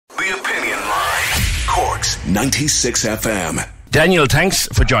96 FM. Daniel, thanks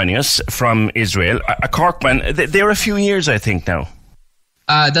for joining us from Israel. A Cork man. They're a few years, I think, now.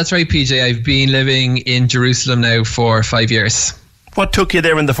 That's right, PJ. I've been living in Jerusalem now for 5 years. What took you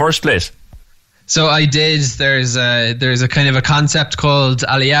there in the first place? So I did. There's a kind of a concept called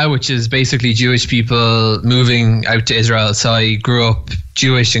Aliyah, which is basically Jewish people moving out to Israel. So I grew up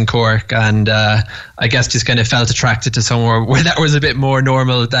Jewish in Cork, and I guess just kind of felt attracted to somewhere where that was a bit more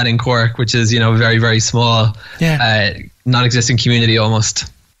normal than in Cork, which is, very, very small, non-existent community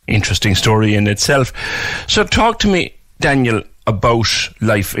almost. Interesting story in itself. So talk to me, Daniel, about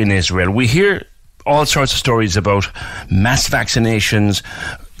life in Israel. We hear all sorts of stories about mass vaccinations,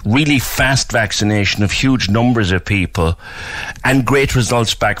 really fast vaccination of huge numbers of people, and great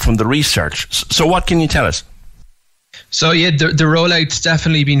results back from the research. So what can you tell us? So the rollout's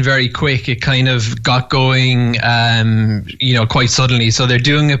definitely been very quick. It kind of got going, quite suddenly. So they're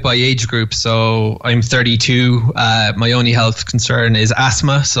doing it by age group. So I'm 32. My only health concern is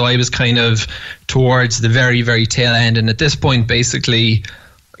asthma. So I was kind of towards the very, very tail end. And at this point, basically,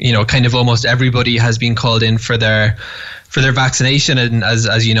 kind of almost everybody has been called in for their vaccination, and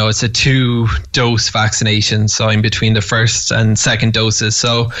as you know, it's a 2-dose vaccination, so I'm between the first and second doses.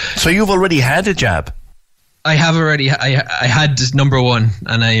 So you've already had a jab? I have already. I had number 1,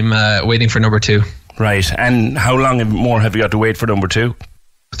 and I'm waiting for number 2. Right, and how long more have you got to wait for number 2?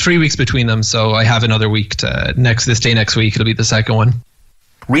 3 weeks between them, so I have another week this day next week. It'll be the second one.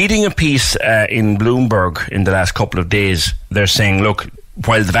 Reading a piece in Bloomberg in the last couple of days, they're saying, look,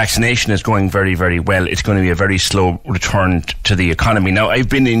 while the vaccination is going very, very well, it's going to be a very slow return to the economy. Now, I've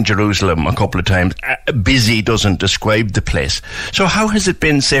been in Jerusalem a couple of times. Busy doesn't describe the place. So how has it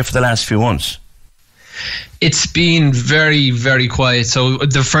been, say, for the last few months? It's been very, very quiet. So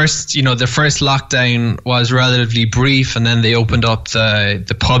the first lockdown was relatively brief, and then they opened up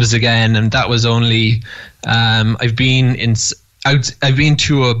the pubs again, and that was only I've been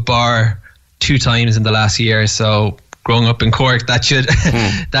to a bar 2 times in the last year. So growing up in Cork, that should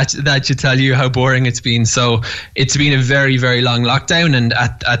that should tell you how boring it's been. So it's been a very, very long lockdown, and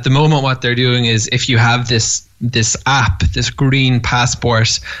at the moment what they're doing is, if you have this app, this green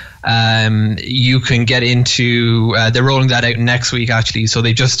passport, you can get into they're rolling that out next week actually. So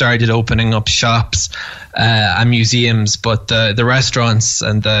they just started opening up shops and museums, but the restaurants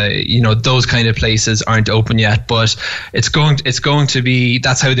and those kind of places aren't open yet. But it's going to be,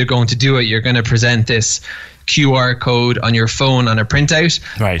 that's how they're going to do it. You're going to present this QR code on your phone on a printout,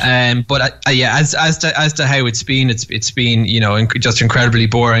 right? But as to how it's been just incredibly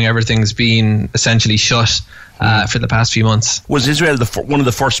boring. Everything's been essentially shut for the past few months. Was Israel one of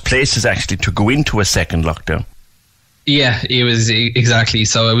the first places actually to go into a second lockdown? Yeah, it was exactly.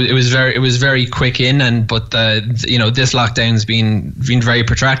 So it was very quick in, but this lockdown's been very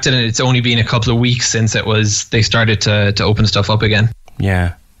protracted, and it's only been a couple of weeks since they started to open stuff up again.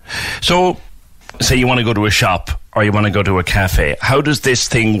 Yeah. So, say you want to go to a shop or you want to go to a cafe, how does this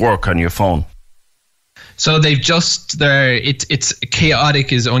thing work on your phone? So it's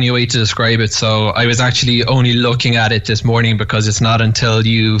chaotic is the only way to describe it. So I was actually only looking at it this morning, because it's not until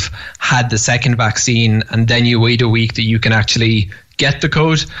you've had the second vaccine and then you wait a week that you can actually get the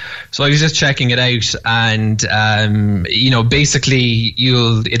code. So I was just checking it out, and basically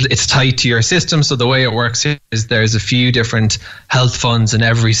it's tied to your system. So the way it works is there's a few different health funds, and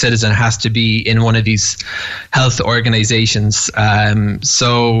every citizen has to be in one of these health organizations.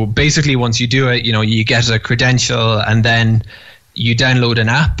 So basically once you do it, you get a credential, and then you download an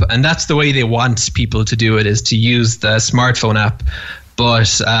app, and that's the way they want people to do it, is to use the smartphone app.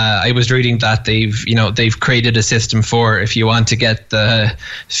 But I was reading that they've created a system for, if you want to get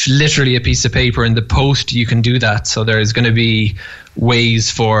literally a piece of paper in the post, you can do that. So there's going to be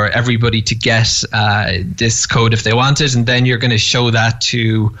ways for everybody to get this code if they want it, and then you're going to show that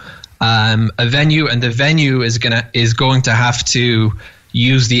to a venue, and the venue is going to have to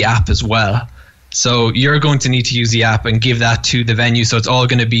use the app as well. So you're going to need to use the app and give that to the venue. So it's all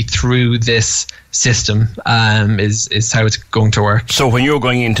going to be through this system, is how it's going to work. So when you're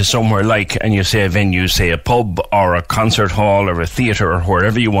going into somewhere and you say a venue, say a pub or a concert hall or a theatre or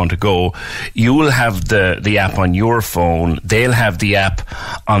wherever you want to go, you will have the app on your phone. They'll have the app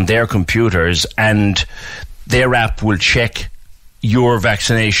on their computers, and their app will check your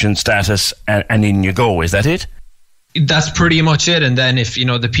vaccination status, and in you go. Is that it? That's pretty much it. And then if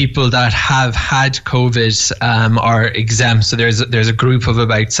the people that have had COVID are exempt, so there's a group of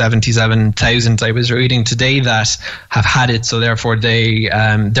about 77,000 I was reading today that have had it, so therefore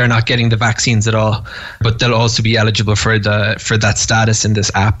they're not getting the vaccines at all, but they'll also be eligible for that status in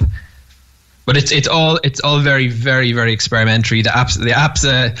this app. But it's all very, very, very experimentary. The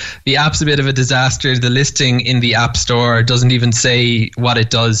app's a bit of a disaster. The listing in the App Store doesn't even say what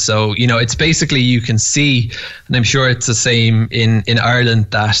it does. So, it's basically, you can see, and I'm sure it's the same in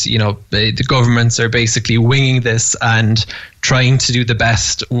Ireland, that, the governments are basically winging this and trying to do the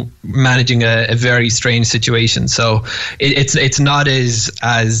best, managing a very strange situation. So it's not as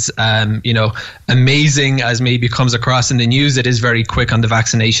amazing as maybe comes across in the news. It is very quick on the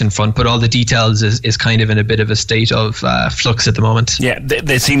vaccination front, but all the details is kind of in a bit of a state of flux at the moment. Yeah,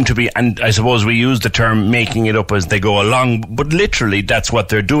 they seem to be, and I suppose we use the term making it up as they go along, but literally that's what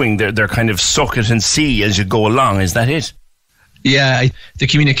they're doing. They're kind of suck it and see as you go along. Is that it? Yeah, the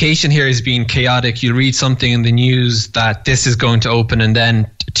communication here has been chaotic. You read something in the news that this is going to open, and then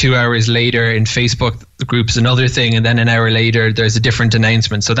 2 hours later in Facebook groups another thing, and then an hour later there's a different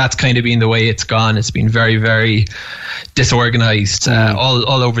announcement. So that's kind of been the way it's gone. It's been very, very disorganized,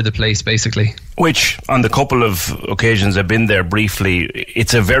 all over the place, basically. Which, on the couple of occasions I've been there briefly,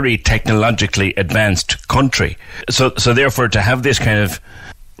 it's a very technologically advanced country. So therefore, to have this kind of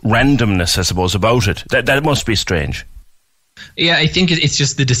randomness, I suppose, about it, that must be strange. Yeah, I think it's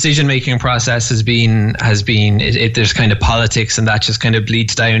just the decision-making process has been there's kind of politics, and that just kind of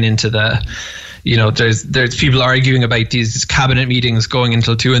bleeds down into the, there's people arguing about these cabinet meetings going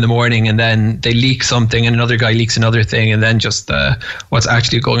until 2 a.m, and then they leak something and another guy leaks another thing, and then just what's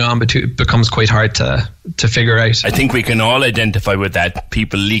actually going on becomes quite hard to figure out. I think we can all identify with that,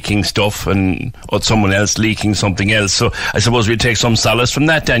 people leaking stuff and someone else leaking something else. So I suppose we take some solace from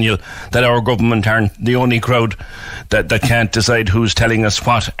that, Daniel, that our government aren't the only crowd that can't decide who's telling us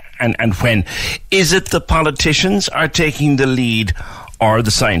what and when. Is it the politicians are taking the lead, or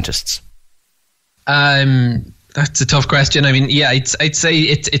the scientists? That's a tough question. I mean, yeah, I'd say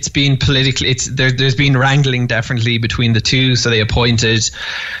it's been politically. There's been wrangling definitely between the two. So they appointed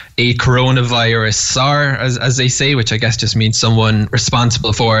a coronavirus czar, as they say, which I guess just means someone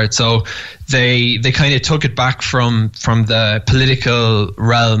responsible for it. So they kind of took it back from the political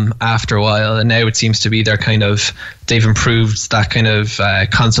realm after a while, and now it seems to be they've improved that kind of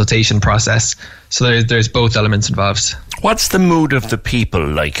consultation process. So there's both elements involved. What's the mood of the people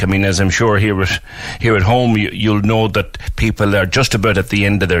like? I mean, as I'm sure here at home, you'll know that people are just about at the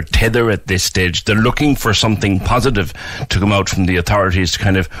end of their tether at this stage. They're looking for something positive to come out from the authorities to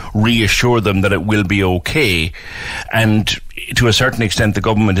kind of reassure them that it will be okay. And to a certain extent, the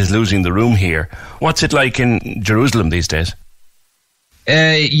government is losing the room here. What's it like in Jerusalem these days?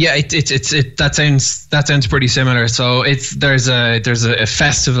 Yeah, that sounds pretty similar. So there's a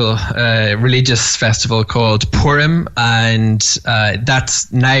festival, religious festival called Purim, and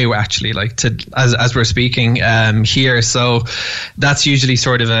that's now actually as we're speaking here. So that's usually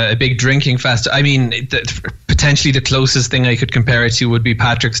sort of a big drinking fest. I mean, potentially the closest thing I could compare it to would be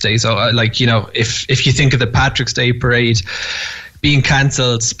Patrick's Day. So if you think of the Patrick's Day parade being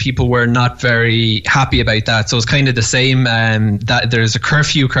cancelled, people were not very happy about that. So it's kind of the same. That there's a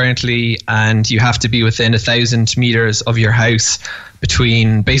curfew currently, and you have to be within 1,000 meters of your house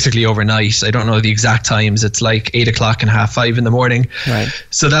between basically overnight. I don't know the exact times. It's like 8 o'clock and 5:30 in the morning. Right.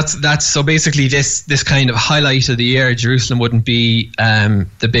 So that's so basically this kind of highlight of the year. Jerusalem wouldn't be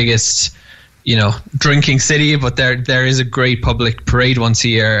the biggest drinking city, but there is a great public parade once a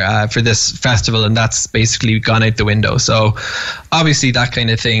year for this festival, and that's basically gone out the window. So obviously that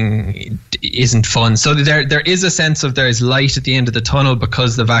kind of thing isn't fun. So there is a sense of there's light at the end of the tunnel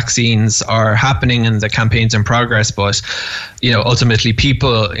because the vaccines are happening and the campaign's in progress, but ultimately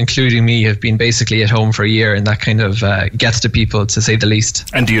people, including me, have been basically at home for a year, and that kind of gets to people, to say the least.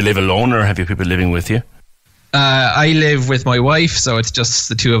 And do you live alone, or have you people living with you? I live with my wife, so it's just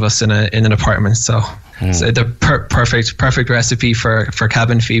the two of us in an apartment. So it's the perfect recipe for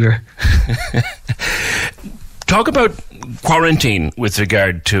cabin fever. Talk about quarantine with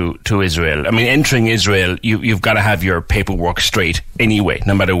regard to Israel. I mean, entering Israel, you've got to have your paperwork straight anyway,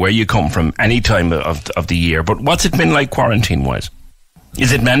 no matter where you come from, any time of the year. But what's it been like quarantine-wise?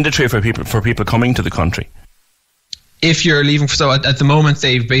 Is it mandatory for people coming to the country? If you're leaving, so at the moment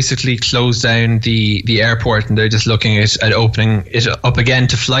they've basically closed down the airport, and they're just looking at opening it up again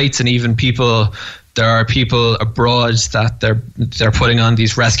to flights, and even there are people abroad that they're putting on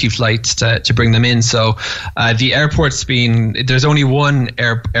these rescue flights to bring them in. So the airport's there's only one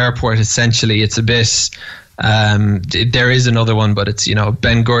airport essentially. It's a bit. There is another one, but it's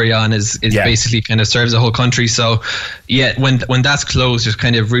Ben Gurion is basically kind of serves the whole country. So yeah, when that's closed, there's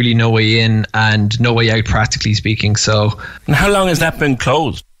kind of really no way in and no way out, practically speaking. So, and how long has that been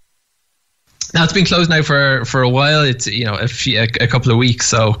closed? Now it's been closed now for a while. It's a couple of weeks.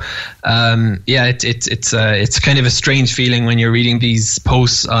 So it's kind of a strange feeling when you're reading these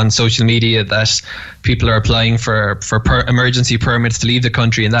posts on social media that people are applying for emergency permits to leave the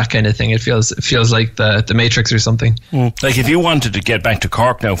country and that kind of thing. It feels like the Matrix or something. Like if you wanted to get back to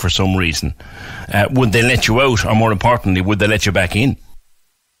Cork now for some reason, would they let you out, or more importantly, would they let you back in?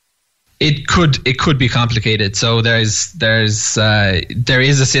 It could be complicated. So there is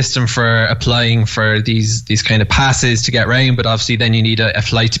a system for applying for these kind of passes to get round, but obviously then you need a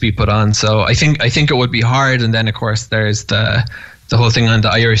flight to be put on. So I think it would be hard. And then of course there's the whole thing on the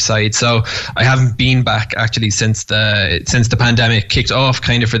Irish side. So I haven't been back actually since the pandemic kicked off,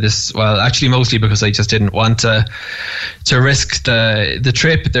 kind of for this. Well, actually mostly because I just didn't want to risk the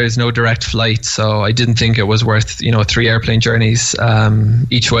trip. There's no direct flight, so I didn't think it was worth 3 airplane journeys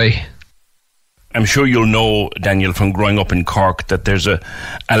each way. I'm sure you'll know, Daniel, from growing up in Cork, that there's a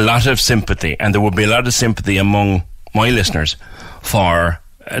lot of sympathy, and there will be a lot of sympathy among my listeners for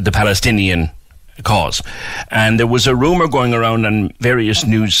the Palestinian cause. And there was a rumour going around on various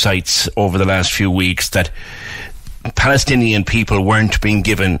news sites over the last few weeks that Palestinian people weren't being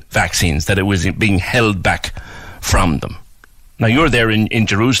given vaccines, that it was being held back from them. Now, you're there in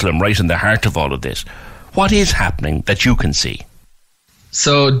Jerusalem, right in the heart of all of this. What is happening that you can see?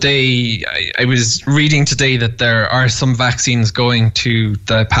 So I was reading today that there are some vaccines going to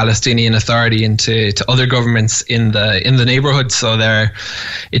the Palestinian Authority and to other governments in the neighborhood. So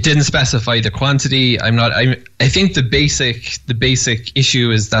it didn't specify the quantity. I think the basic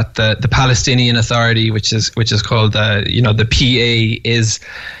issue is that the Palestinian Authority, which is called the PA, is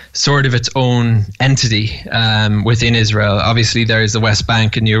sort of its own entity within Israel. Obviously, there is the West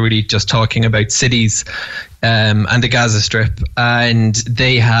Bank, and you're really just talking about cities and the Gaza Strip. And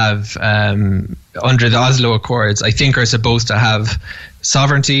they have, under the Oslo Accords, I think are supposed to have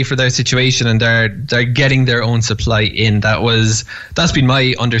sovereignty for their situation, and they're getting their own supply in. That's been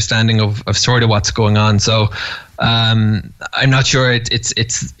my understanding of sort of what's going on. So I'm not sure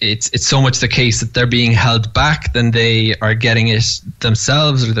it's so much the case that they're being held back than they are getting it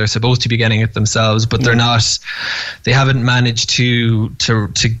themselves, or they're supposed to be getting it themselves, but they're not. They haven't managed to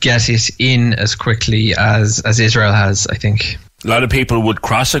get it in as quickly as Israel has, I think. A lot of people would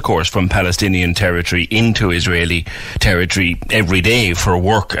cross, of course, from Palestinian territory into Israeli territory every day for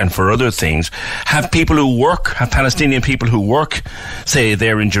work and for other things. Have Palestinian people who work, say,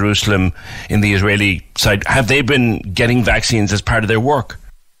 there in Jerusalem, in the Israeli side, have they been getting vaccines as part of their work?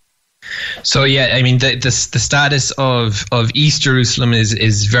 So yeah, I mean the status of East Jerusalem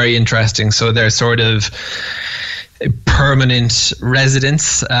is very interesting. So they're sort of permanent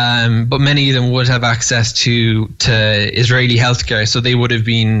residents, but many of them would have access to Israeli healthcare, so they would have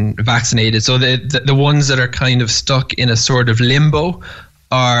been vaccinated. So the ones that are kind of stuck in a sort of limbo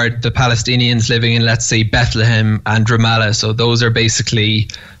are the Palestinians living in, let's say, Bethlehem and Ramallah. So those are basically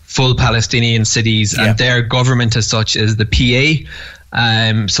full Palestinian cities, and their government as such is the PA.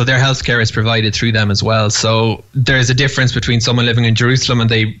 So their healthcare is provided through them as well. So there's a difference between someone living in Jerusalem and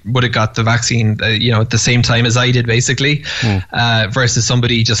they would have got the vaccine, at the same time as I did, basically, versus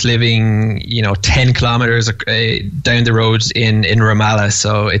somebody just living, 10 kilometers down the road in Ramallah.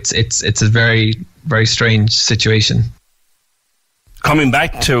 So it's a very, very strange situation. Coming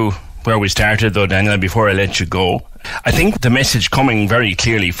back to where we started, though, Daniel, before I let you go, I think the message coming very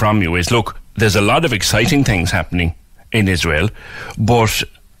clearly from you is, look, there's a lot of exciting things happening in Israel, but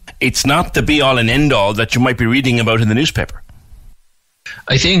it's not the be-all and end-all that you might be reading about in the newspaper.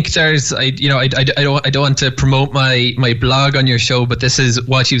 I think I don't want to promote my blog on your show, but this is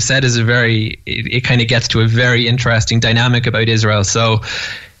what you've said is it kind of gets to a very interesting dynamic about Israel. So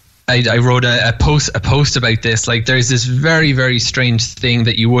I wrote a post about this. Like, there's this very, very strange thing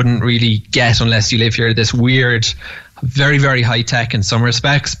that you wouldn't really get unless you live here. This weird, very, very high tech in some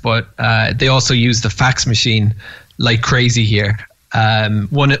respects, but they also use the fax machine like crazy here.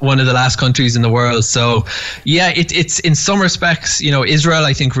 One of the last countries in the world. So yeah, it's in some respects, Israel,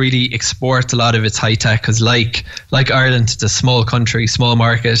 I think, really exports a lot of its high tech, because like Ireland, it's a small country, small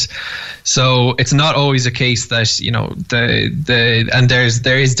market. So it's not always a case that and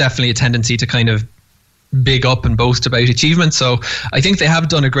there is definitely a tendency to kind of big up and boast about achievement. So I think they have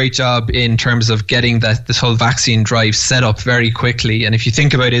done a great job in terms of getting this whole vaccine drive set up very quickly. And if you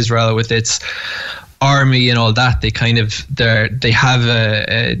think about Israel with its army and all that, they have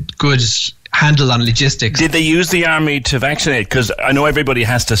a good handle on logistics. Did they use the army to vaccinate? Because I know everybody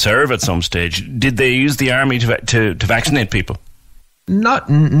has to serve at some stage. Did they use the army to vaccinate people? Not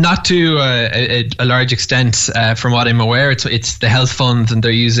to a large extent, from what I'm aware. It's the health funds, and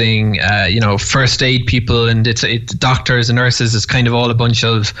they're using first aid people, and it's doctors and nurses. It's kind of all a bunch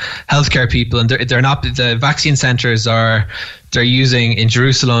of healthcare people, and they're not the vaccine centres are. They're using in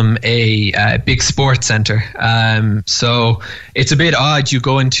Jerusalem a big sports centre. So it's a bit odd. You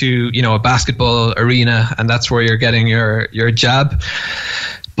go into a basketball arena, and that's where you're getting your jab.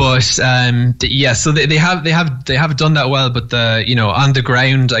 But so they have done that well. But on the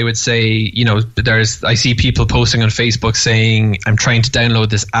ground, I would say I see people posting on Facebook saying, I'm trying to download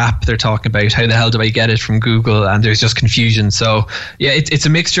this app. They're talking about how the hell do I get it from Google, and there's just confusion. So yeah, it's a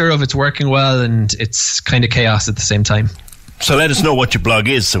mixture of it's working well and it's kind of chaos at the same time. So let us know what your blog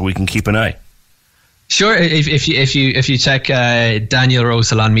is so we can keep an eye. Sure. If you check Daniel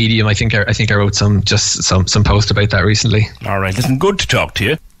Rosehill on Medium, I think I wrote some post about that recently. All right. Listen, good to talk to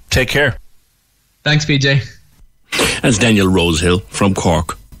you. Take care. Thanks, PJ. That's Daniel Rosehill from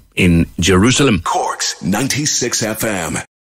Cork in Jerusalem. Cork's 96 FM.